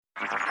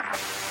HT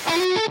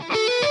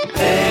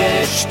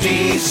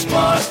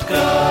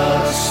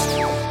Smartcast.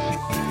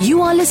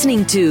 You are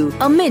listening to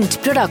a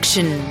Mint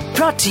production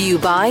brought to you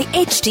by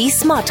HT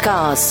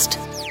Smartcast.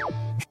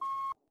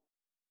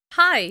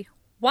 Hi,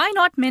 Why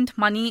Not Mint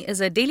Money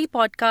is a daily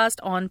podcast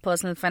on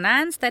personal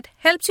finance that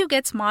helps you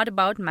get smart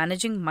about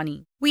managing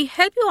money. We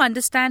help you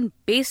understand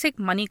basic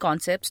money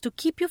concepts to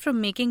keep you from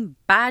making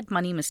bad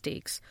money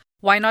mistakes.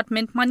 Why Not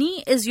Mint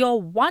Money is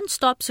your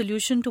one-stop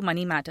solution to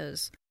money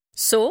matters.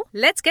 So,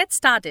 let's get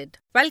started.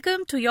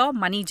 Welcome to your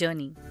money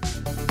journey.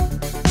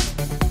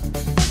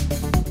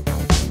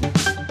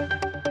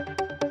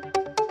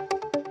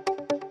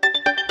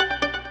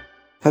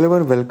 Hello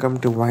and welcome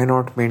to Why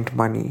Not Mint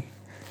Money.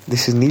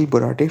 This is Neil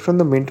Borate from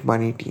the Mint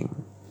Money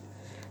team.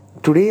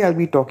 Today I'll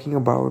be talking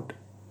about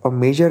a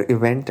major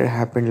event that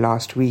happened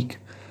last week,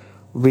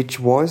 which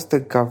was the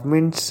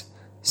government's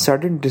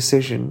sudden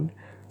decision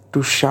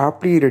to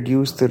sharply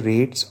reduce the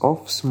rates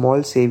of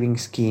small saving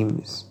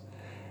schemes.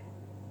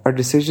 A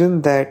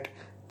decision that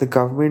the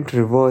government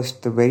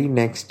reversed the very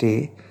next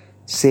day,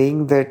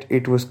 saying that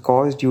it was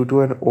caused due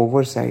to an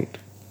oversight.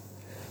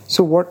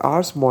 So what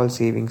are small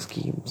saving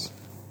schemes?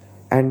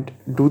 And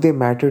do they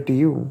matter to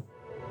you?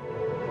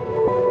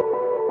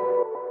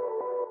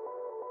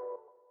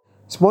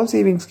 Small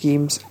saving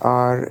schemes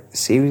are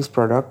savings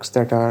products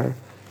that are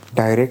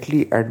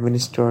directly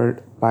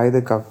administered by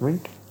the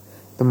government.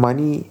 The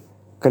money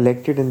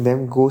collected in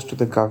them goes to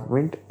the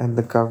government, and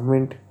the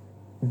government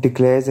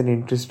declares an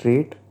interest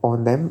rate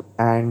on them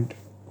and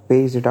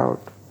pays it out.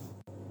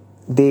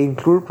 They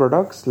include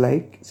products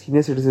like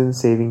Senior Citizen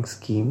Savings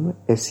Scheme,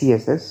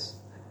 SCSS,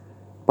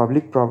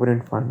 Public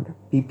Provident Fund,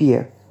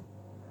 PPF,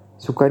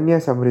 Sukanya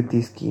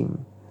Samriddhi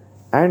Scheme,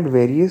 and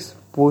various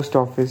post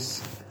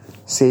office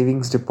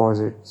savings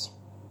deposits.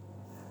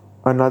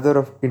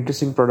 Another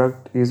interesting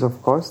product is, of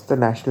course, the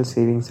National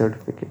Savings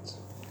Certificates.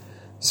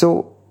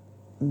 So,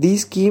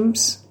 these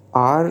schemes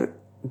are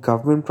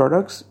government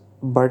products,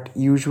 but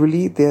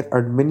usually they are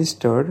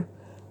administered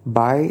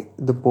by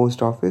the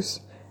post office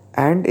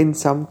and in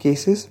some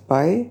cases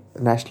by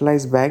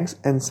nationalized banks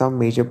and some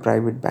major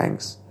private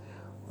banks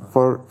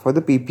for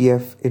the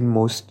PPF in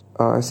most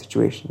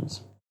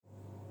situations.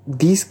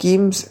 These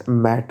schemes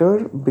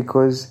matter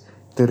because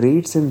the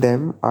rates in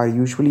them are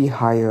usually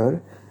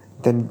higher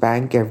than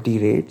bank FD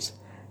rates,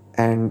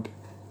 and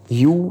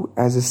you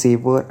as a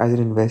saver, as an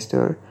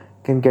investor,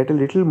 can get a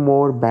little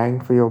more bang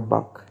for your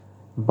buck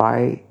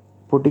by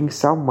putting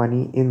some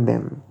money in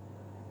them.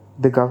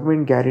 The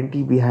government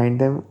guarantee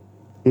behind them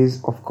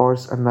is, of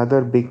course,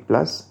 another big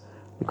plus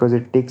because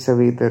it takes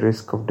away the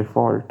risk of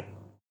default.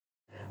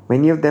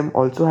 Many of them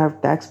also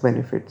have tax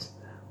benefits.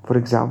 For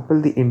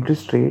example, the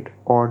interest rate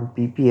on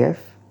PPF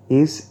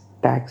is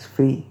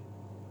tax-free.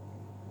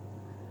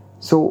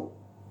 So,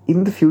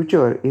 in the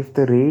future, if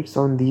the rates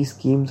on these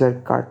schemes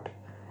are cut,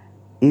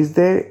 is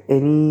there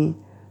any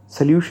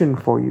solution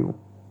for you?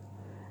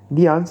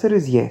 The answer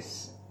is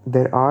yes.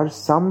 There are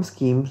some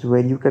schemes where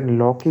you can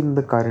lock in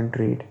the current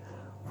rate.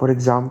 For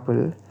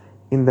example,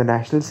 in the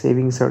National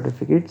Savings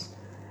Certificates,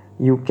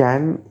 you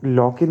can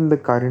lock in the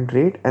current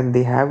rate and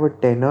they have a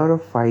tenure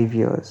of 5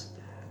 years.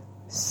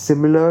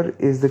 Similar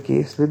is the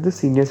case with the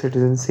Senior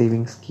Citizen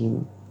Savings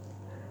Scheme.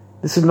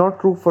 This is not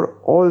true for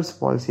all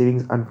small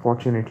savings,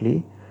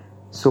 unfortunately.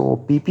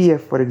 So PPF,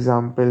 for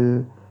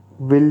example,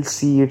 will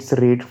see its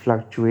rate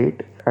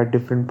fluctuate at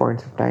different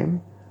points of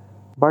time.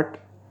 But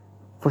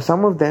for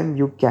some of them,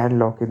 you can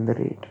lock in the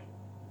rate.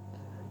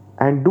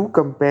 And do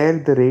compare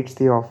the rates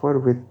they offer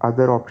with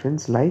other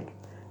options like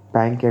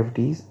bank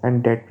FDs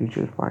and debt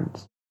mutual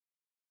funds.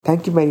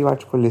 Thank you very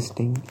much for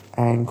listening,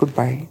 and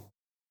goodbye.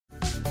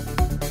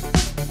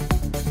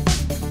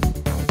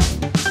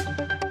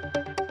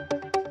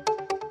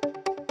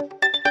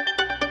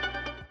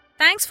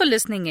 Thanks for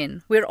listening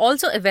in. We're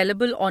also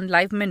available on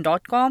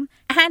livemint.com,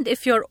 and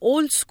if you're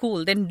old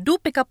school, then do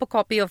pick up a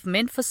copy of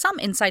Mint for some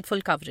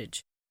insightful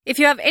coverage. If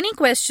you have any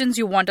questions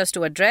you want us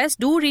to address,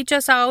 do reach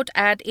us out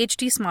at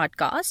HT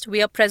Smartcast.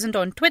 We are present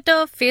on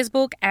Twitter,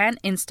 Facebook, and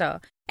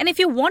Insta. And if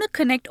you want to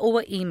connect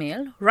over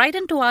email, write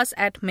into us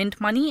at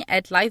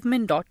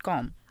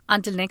mintmoney@livemint.com.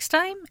 Until next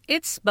time,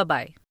 it's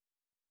bye-bye.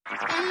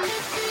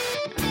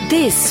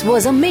 This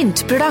was a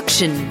Mint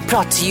production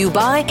brought to you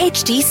by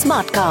HT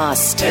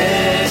Smartcast.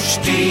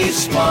 HT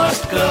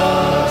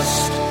Smartcast.